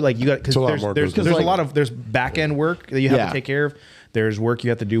 well, no, like you got because a lot more there's goes into a it. lot of there's back end work that you have Yeah. to take care of. There's work you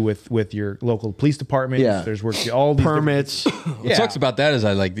have to do with your local police department. Yeah. There's work all these Permits. What sucks about that is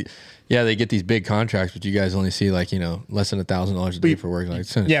they get these big contracts, but you guys only see like less than $1,000 a day for work. Like,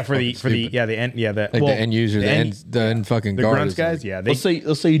 Yeah, for the stupid. the end the end user, the end fucking the guard grunts is guys. like- Yeah,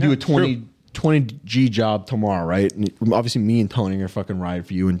 Let's say you do a 20 G job tomorrow, right? And obviously, me and Tony are gonna fucking ride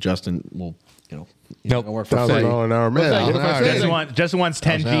for you, and Justin will, Nope. work for $1,000 an hour, man. Justin wants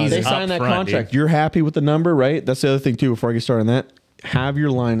 10 G's. They up sign that front, contract. dude. You're happy with the number, right? That's the other thing too. Before I get started on that, have your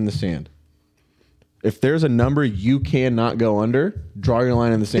line in the sand. If there's a number you cannot go under, draw your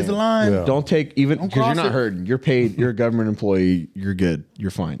line in the sand. It's a line. Yeah. Don't take even because you're cross not it. hurting. You're paid. You're a government employee. You're good. You're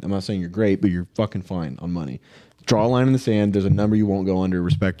fine. I'm not saying you're great, but you're fucking fine on money. Draw a line in the sand. There's a number you won't go under.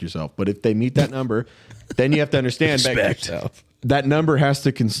 Respect yourself. But if they meet that number, then you have to understand that number has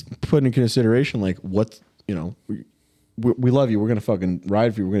to put in consideration like what's we love you. We're gonna fucking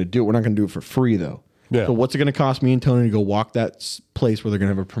ride for you. We're gonna do it. We're not gonna do it for free though. Yeah. So what's it going to cost me and Tony to go walk that place where they're going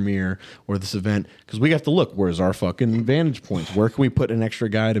to have a premiere or this event? Because we have to look, where's our fucking vantage points? Where can we put an extra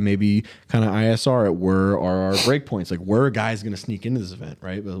guy to maybe kind of ISR at? Where are our break points? Like where are guys going to sneak into this event,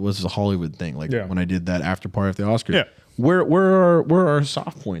 right? But this is a Hollywood thing. Like when I did that after party after the Oscars. Yeah. Where are our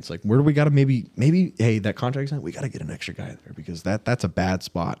soft points? Like where do we got to maybe hey, that contract's not, we got to get an extra guy there because that's a bad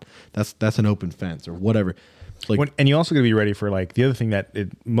spot. That's an open fence or whatever. Like And you also got to be ready for like the other thing that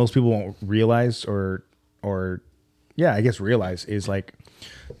most people won't realize or I guess realize is like,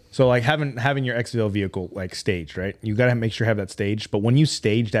 so like having your XVL vehicle like staged, right? You got to make sure you have that staged. But when you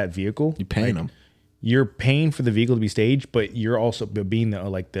stage that vehicle, you're paying them. You're paying for the vehicle to be staged, but you're also being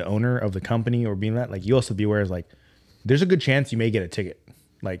the owner of the company or being that, like you also be aware is like, there's a good chance you may get a ticket.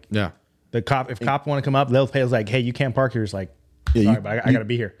 Like the cop, if cop want to come up, they'll pay us like, hey, you can't park here. It's like, sorry, but I got to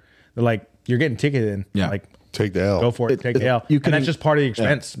be here. They're like, you're getting ticketed in. Yeah. Like, Take the L. go for it. Take the L. You And that's just part of the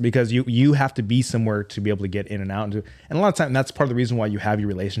expense because you have to be somewhere to be able to get in and out. And a lot of time, that's part of the reason why you have your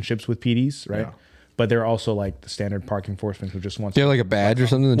relationships with PDs, right? Yeah. But they're also like the standard park enforcement who just wants Do you have like a badge or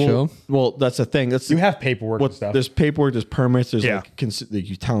something to show? Well, that's the thing. That's you have paperwork and stuff. There's paperwork, there's permits, there's Yeah. like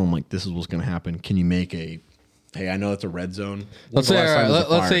you tell them like this is what's going to happen. Can you make hey, I know it's a red zone. Let's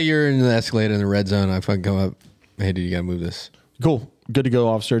say you're in the Escalade in the red zone. I fucking come up. Hey, dude, you gotta move this. Cool. Good to go,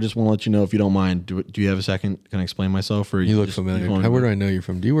 officer. Just want to let you know if you don't mind. Do you have a second? Can I explain myself? Or You look just- familiar. you wanna- Where do I know you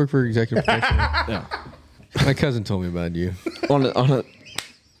from? Do you work for Executive Protection? Yeah. My cousin told me about you. on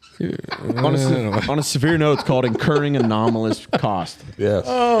a severe note, it's called incurring anomalous cost. Yes.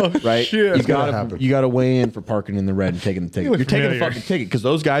 Right? shit. You happen. got to weigh in for parking in the red and taking the ticket. look You're taking a familiar. fucking ticket because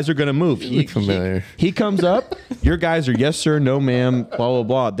those guys are going to move. look familiar. He comes up. Your guys are yes sir, no ma'am, blah blah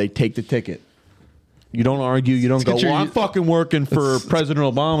blah. They take the ticket. You don't argue. You don't go. get your- Well, I'm fucking working for President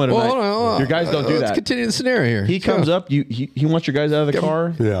Obama tonight. Hold on. Your guys don't do Let's that. continue the scenario here. He comes up. He wants your guys out of the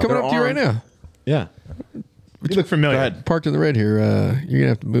car. Yeah. Coming They're up to you right armed. now. Yeah. you look familiar. Go ahead. Parked in the red here. You're gonna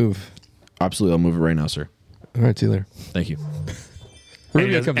have to move. Absolutely. I'll move it right now, sir. All right, see you later. Thank you.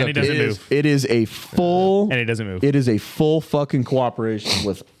 Rubio doesn't- comes and up he to doesn't you. move. It is a full. And it doesn't move. It is a full fucking cooperation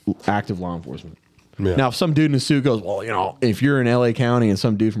with active law enforcement. Yeah. Now, if some dude in a suit goes, well, if you're in LA County and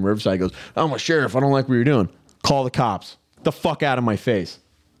some dude from Riverside goes, I'm a sheriff, I don't like what you're doing, call the cops. Get the fuck out of my face.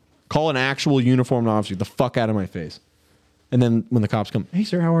 Call an actual uniformed officer. Get the fuck out of my face. And then when the cops come, hey,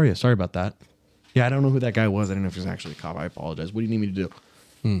 sir, how are you? Sorry about that. Yeah, I don't know who that guy was. I don't know if he was actually a cop. I apologize. What do you need me to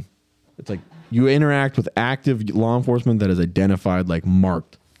do? It's like you interact with active law enforcement that is identified, like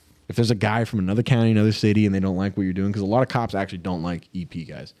marked. If there's a guy from another county, another city, and they don't like what you're doing, because a lot of cops actually don't like EP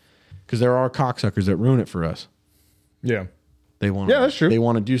guys, because there are cocksuckers that ruin it for us. Yeah. They want, Yeah, that's true. They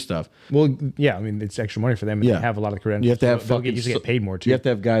want to do stuff. Well, yeah. I mean, it's extra money for them. And Yeah. they have a lot of credentials. You have to have They'll fucking usually get paid more too. You have to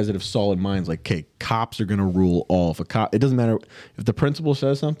have guys that have solid minds. Like, okay, cops are going to rule all. If a cop, it doesn't matter if the principal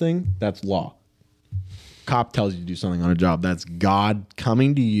says something. That's law. Cop tells you to do something on a job. That's God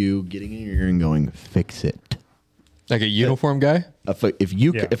coming to you, getting in your ear and going, fix it. Like a uniform guy?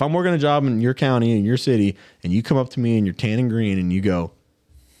 If I'm working a job in your county, in your city, and you come up to me and you're tan and green and you go,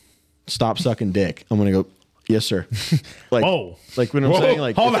 stop sucking dick, I'm gonna go, yes, sir. Like, Whoa. like when I'm Whoa. saying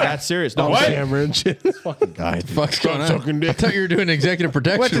like Hold it's on. that serious. No, What? I'm saying, Camera and shit. this fucking guy. dude. Fuck's going on? sucking dick. I thought you were doing executive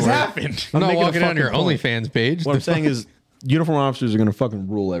protection. What just work. happened? I'm not making a walking on your fucking point. OnlyFans page. What I'm saying is, uniform officers are gonna fucking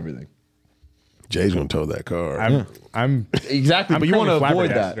rule everything. Jay's gonna tow that car. I'm Exactly, but you want to currently avoid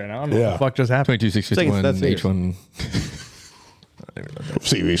that. flabbergasted right now. I don't know what Yeah. the fuck just happened. 22651 That's serious. H1.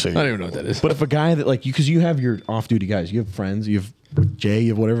 CVC. I don't even know what that is. But if a guy that like you, because you have your off-duty guys, you have friends, you have Jay, you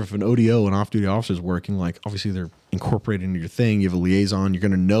have whatever. If an ODO, an off-duty officer is working, like obviously they're incorporated into your thing. You have a liaison. You're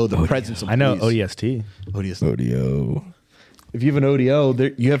gonna know the presence of. I know police. ODST. ODS. Audio. If you have an ODO,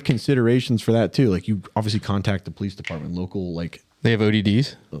 you have considerations for that too. Like you obviously contact the police department, local. Like They have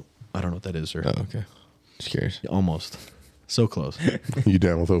ODDs? I don't know what that is, sir. Oh, okay. Just curious. Almost. So close. You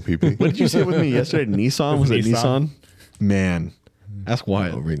down with OPP? What did you say with me yesterday? Nissan? Was it Nissan. Nissan? Man, that's I'll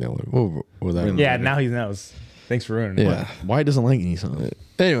wild. bring that one. What that Yeah, now he knows. Thanks for ruining it. Yeah. Why doesn't like Nissan?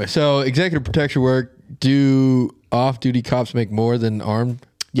 Anyway, so executive protection work. Do off-duty cops make more than armed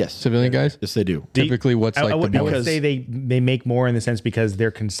Yes. civilian guys? Yes, they do. Typically, what's I like would, the I would more? say they make more in the sense because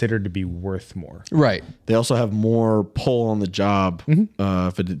they're considered to be worth more. Right. They also have more pull on the job if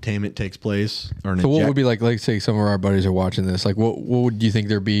a detainment takes place. Or an So what eject- would be like? Let's say some of our buddies are watching this. Like, what would you think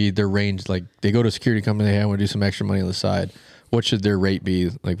there be their range? Like, they go to a security company. Hey, I want to do some extra money on the side. What should their rate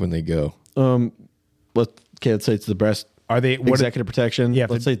be like when they go? let's say it's the best. Are they Executive protection. Yeah,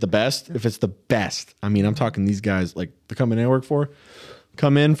 Let's say it's the best. If it's the best, I mean, I'm talking these guys like the company I work for.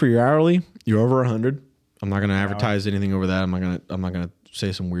 Come in for your hourly. You're over 100. I'm not going to advertise anything over that. I'm not going to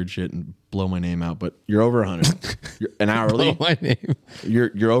say some weird shit and blow my name out. But you're over 100. You're an hourly. Oh, my name.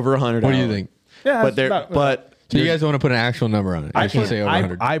 You're over 100. What do you hourly. think? Yeah, But they're So you guys don't want to put an actual number on it? I should say over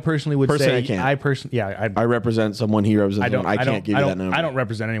 100. I personally would Personally, say I can't. I personally yeah I represent someone. He represents I don't someone. I can't give you that number. I don't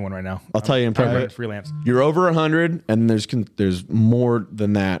represent anyone right now. I'll tell you in I'm private. freelance. You're over 100, and there's more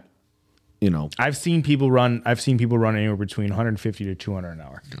than that. You know, I've seen people run anywhere between 150 to 200 an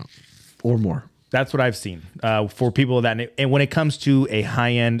hour. or more. That's what I've seen for people of that. And when it comes to a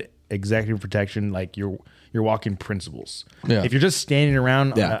high end executive protection, like you're walking principles. Yeah. If you're just standing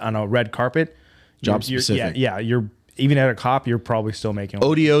around Yeah. on a red carpet, Job you're- specific. Yeah, you're even at a cop, you're probably still making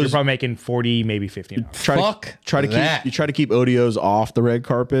ODOs You're probably making 40, maybe 50 an hour. Try to that. keep ODOs off the red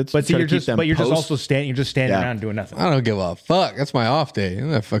carpets. But see, Try to you're keep just them but you're just post. also standing. You're just standing Yeah. around doing nothing. I don't give a fuck. That's my off day.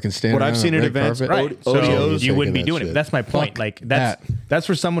 I'm not fucking standing What I've around seen on at red events, carpet. Right. So ODOs you wouldn't be taking doing that it. shit. That's my point. Fuck Like that. that's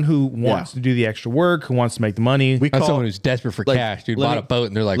for someone who wants to do the extra work, who wants to make the money. We That's call- someone who's desperate for like, cash, dude. let Bought me- a boat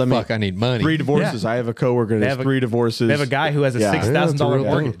and they're like, let me- fuck, I need money. 3 divorces. I have a coworker that has have a- 3 divorces. they have a guy who has a Yeah. $6,000 Yeah, that's a real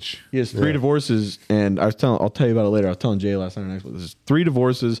mortgage. He has 3 divorces, and I'll tell you about it later. I was telling Jay last night. This is 3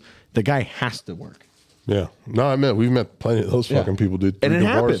 divorces. The guy has to work, Yeah. No, we've met plenty of those fucking people, dude. and 3 it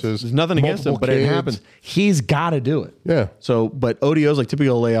happens. divorces, There's nothing against him, multiple but it kids. happens. He's got to do it. Yeah. So, but ODOs like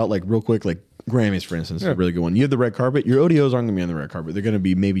typically lay out like real quick, like Grammys, for instance, is a really good one. You have the red carpet. Your ODOs aren't going to be on the red carpet. They're going to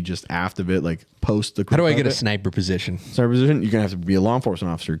be maybe just after it, like post the. How do I get a carpet. sniper position? Sniper position? You're going to have to be a law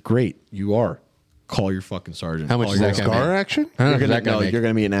enforcement officer. Great, you are. Call your fucking sergeant. How much Call is your- that guy Scar make? action? How You're much does gonna, that guy no, make? you're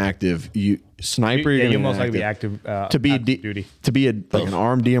going to be an active sniper. Yeah, You're you gonna most be likely be active. active To be a active duty. to be like an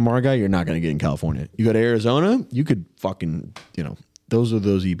armed DMR guy, you're not going to get in California. You go to Arizona, you could fucking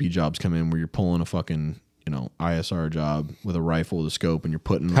those EP jobs come in where you're pulling a fucking ISR job with a rifle with a scope and you're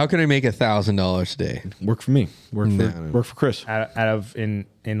putting How can I make $1,000 a day? work for me, work for Chris. out of in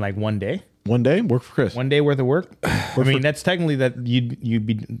like one day. One day, work for Chris. One day worth of work. I mean, that's technically that you'd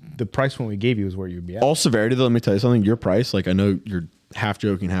be the price point we gave you is where you'd be at. All severity though, let me tell you something. Your price, like I know you're half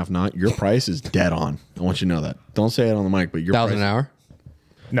joking, half not. Your price is dead on. I want you to know that. Don't say it on the mic, but your $1,000 price. an hour?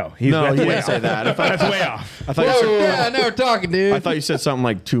 No, he's No, that's you way didn't say off. that. I thought, That's way off. I thought you said, Yeah, now we're talking, dude. I thought you said something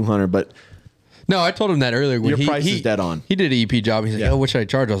like 200, but No, I told him that earlier. When Your price is dead on. He did an EP job. He's like, Yeah. oh, what should I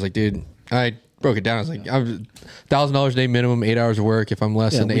charge? I was like, dude, I broke it down. I was like, $1,000 a day minimum, 8 hours of work. If I'm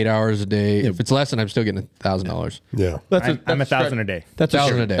less than 8 hours a day, if it's less than, I'm still getting $1,000. Yeah. that's I'm $1,000 a day. That's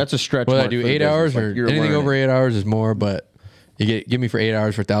 $1,000 a day. That's a stretch. Whether I mark do for the 8 hours business. or Like, you're anything learning over it. 8 hours is more, but you give me for 8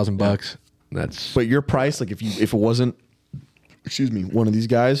 hours for $1,000. That's But your price, like if it wasn't, one of these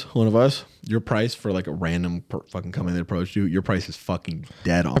guys, one of us, your price for like a random fucking company that approached you, your price is fucking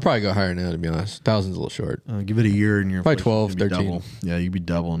dead on. I'd probably go higher now, to be honest. 1,000's a little short. Give it a year and you're Probably 12, 13. Double. Yeah, you'd be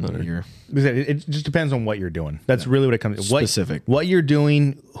double in a year. It just depends on what you're doing. That's really what it comes to. Specific. What you're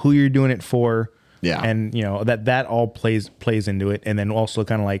doing, who you're doing it for. Yeah. And that all plays into it. And then also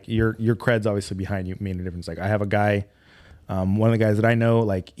kind of like your cred's obviously behind you made a difference. Like I have a guy, one of the guys that I know,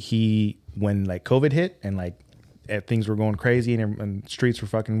 like when like COVID hit and like things were going crazy and streets were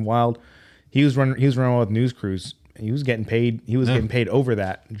fucking wild, he was running with news crews. He was getting paid. He was getting paid over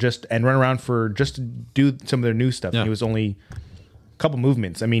that and run around for just to do some of their news stuff. Yeah. And it was only a couple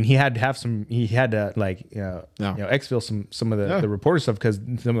movements. I mean, he had to like exfil some of the reporter stuff because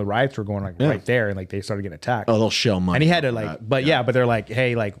some of the riots were going like right there and like they started getting attacked. Oh, they'll shell money. And he had to for like, that. but but they're like,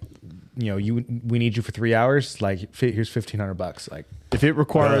 hey, like, we need you for 3 hours. Like, here's $1,500. Like, if it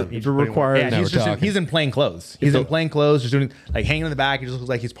requires, yeah, Now we're talking. he's in plain clothes. He's in plain clothes, just doing like hanging in the back. He just looks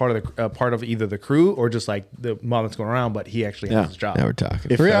like he's part of either the crew or just like the mob that's going around. But he actually has his job. Now we're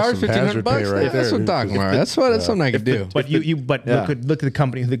talking. If 3 that's hours, some $1,500 hazard pay right That's there, what I'm dude. talking about. That's something I could do. But look at the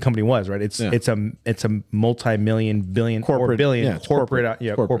company. Who the company was, right? It's a multi-million billion Corporate, or billion yeah, it's corporate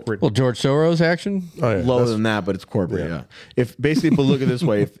corporate. Well, George Soros action. Oh, yeah. lower That's- than that, but it's corporate. Yeah. If basically, but look at it this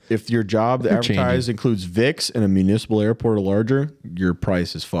way: if your job, the They're advertised changing. includes VIX and a municipal airport or larger, your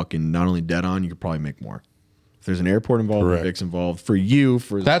price is fucking not only dead on. You could probably make more. If there's an airport involved, Correct. Vic's involved. For you,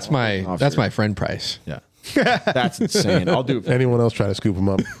 for That's my officer. friend price. Yeah, that's insane. I'll do it. Anyone else try to scoop them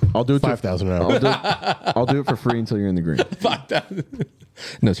up? I'll do it. 5,000 an hour. I'll do it for free until you're in the green.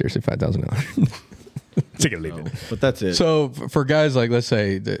 No, seriously, $5,000. Take it or leave it. But that's it. So for guys like, let's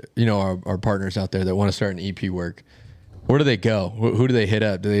say, that, our partners out there that want to start an EP work, where do they go? Who do they hit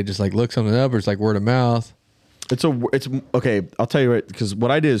up? Do they just like look something up, or it's like word of mouth? It's okay. I'll tell you right, because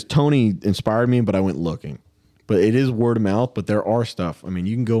what I did is Tony inspired me, but I went looking. But it is word of mouth. But there are stuff. I mean,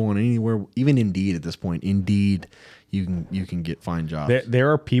 you can go on anywhere, even Indeed at this point. Indeed, you can find jobs.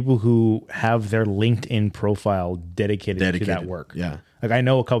 There are people who have their LinkedIn profile dedicated to that work. Yeah. Like I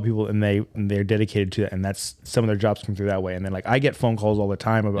know a couple people and they're dedicated to it, and that's some of their jobs come through that way. And then like I get phone calls all the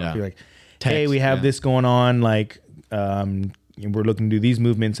time about be like, hey, we have this going on. Like, we're looking to do these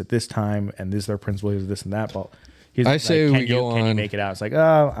movements at this time, and this is our principle. Here's this and that. But I say we go can you on. make it out? It's like,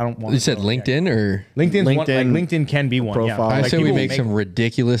 oh, I don't want. You said LinkedIn or LinkedIn's one, like, LinkedIn LinkedIn can be one. profile. Yeah. I Like, say we people make some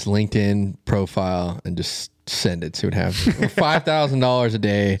ridiculous LinkedIn profile and just send it. See what happens. $5,000 a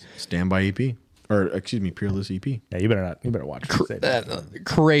day. Standby EP, or excuse me, Peerless EP. Yeah, you better not. You better watch. What you say.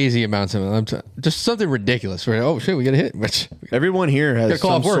 Crazy amounts of them. Just something ridiculous. Right? Oh shit, we got a hit. Which Everyone here Gotta has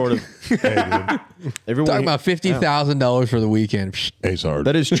call some off sort work. of. Everyone talking about $50,000 for the weekend. Ace hard.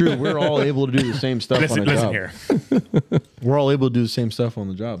 That is true. We're all able to do the same stuff on a Listen job. here. We're all able to do the same stuff on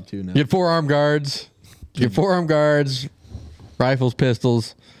the job too now. Get forearm guards. Rifles,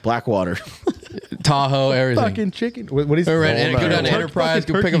 pistols, Blackwater. Tahoe, everything. Fucking chicken. What is All right, and go down to Turkey Enterprise.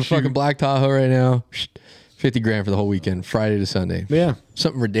 Go pick up a fucking black Tahoe right now. $50,000 for the whole weekend, Friday to Sunday. Yeah.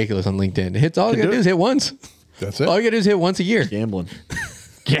 Something ridiculous on LinkedIn. Hits all you gotta do do is hit once. That's it. All you gotta do is hit once a year. Gambling.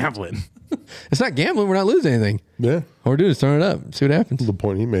 gambling? It's not gambling. We're not losing anything. Yeah. All we're doing is throwing it up. See what happens. The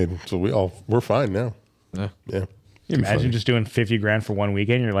point he made. So we're fine now. Yeah. Yeah. Can you imagine just doing $50,000 for one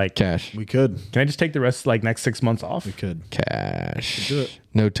weekend? You're like, Cash. We could. can I just take the rest like next 6 months off? We could. Cash. do it.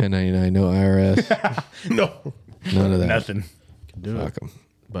 No 1099. No IRS. No. None of that. Nothing. Could do Fuck it. 'em.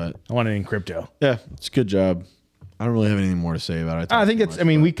 But I want it in crypto. yeah, it's a good job. I don't really have anything more to say about it. I think it's. I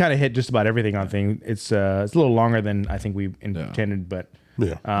mean, we kind of hit just about everything on thing. It's a little longer than I think we intended, but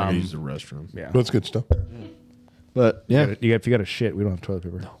Yeah. I could use the restroom. yeah. That's good stuff. But yeah, If you got a shit, we don't have toilet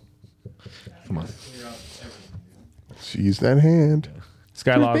paper. come on. Use that hand.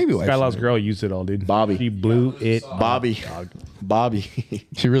 baby wipes Skylaw's in girl used it all, dude. Bobby. She blew it. Bobby. Bobby.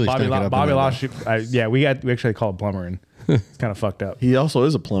 She really Bobby, stunk it up. Bobby in there. lost. Yeah, we actually called a plumber, and it's kind of fucked up. He also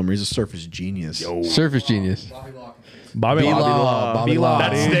is a plumber. He's a surface genius. Surface genius. Bobby B-Law. Bobby Law.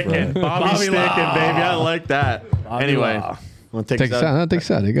 That's sticking. Bobby's sticking, baby. I like that. Anyway, Law. want to Take us out. No, take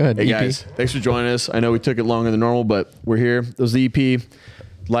us out. Go ahead. Hey EP. guys, thanks for joining us. I know we took it longer than normal, but we're here. That was the EP.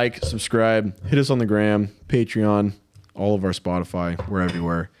 Like, subscribe, hit us on the gram, Patreon, all of our Spotify. We're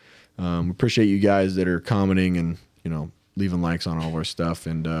everywhere. We appreciate you guys that are commenting and leaving likes on all of our stuff.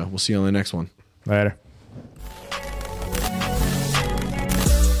 And we'll see you on the next one. Later.